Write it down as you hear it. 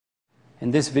In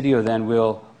this video then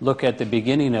we'll look at the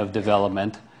beginning of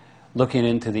development, looking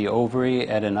into the ovary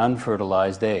at an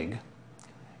unfertilized egg.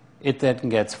 It then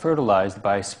gets fertilized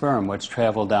by sperm which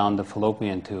travel down the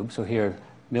fallopian tube. So here are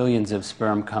millions of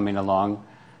sperm coming along.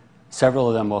 Several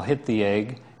of them will hit the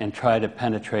egg and try to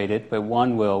penetrate it, but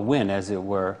one will win, as it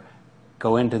were,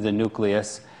 go into the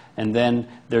nucleus, and then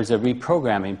there's a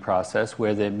reprogramming process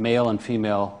where the male and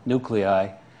female nuclei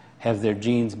have their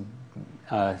genes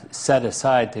set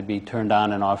aside to be turned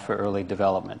on and off for early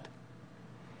development.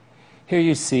 Here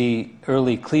you see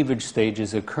early cleavage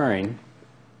stages occurring,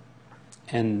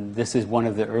 and this is one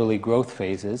of the early growth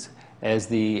phases. As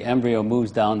the embryo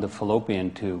moves down the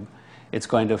fallopian tube, it's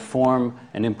going to form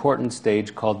an important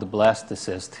stage called the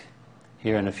blastocyst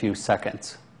here in a few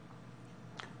seconds.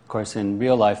 Of course, in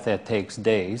real life that takes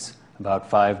days, about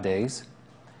 5 days.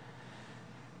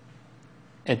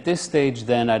 At this stage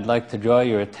then, I'd like to draw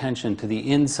your attention to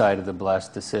the inside of the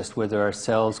blastocyst, where there are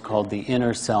cells called the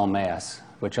inner cell mass,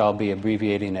 which I'll be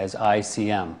abbreviating as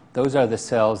ICM. Those are the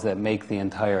cells that make the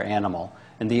entire animal,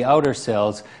 and the outer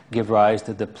cells give rise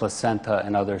to the placenta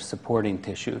and other supporting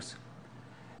tissues.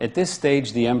 At this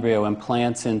stage, the embryo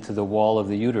implants into the wall of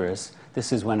the uterus.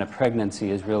 This is when a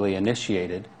pregnancy is really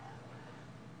initiated.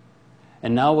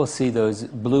 And now we'll see those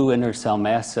blue inner cell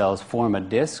mass cells form a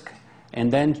disc,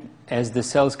 and then as the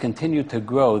cells continue to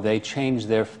grow, they change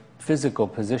their physical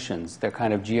positions, their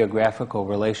kind of geographical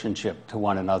relationship to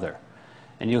one another.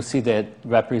 And you'll see that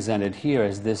represented here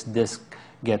as this disc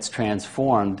gets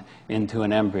transformed into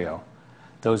an embryo.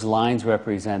 Those lines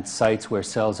represent sites where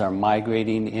cells are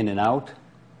migrating in and out.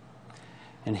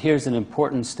 And here's an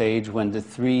important stage when the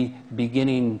 3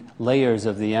 beginning layers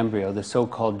of the embryo, the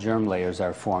so-called germ layers,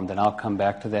 are formed, and I'll come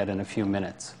back to that in a few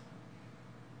minutes.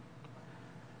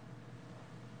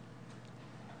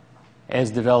 As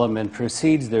development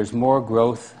proceeds, there's more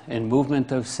growth and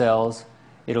movement of cells.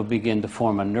 It'll begin to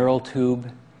form a neural tube.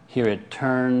 Here it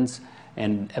turns,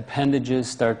 and appendages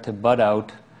start to bud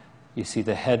out. You see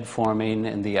the head forming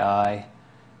and the eye.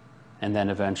 And then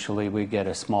eventually we get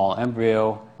a small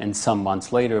embryo, and some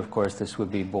months later, of course, this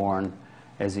would be born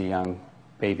as a young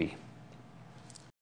baby.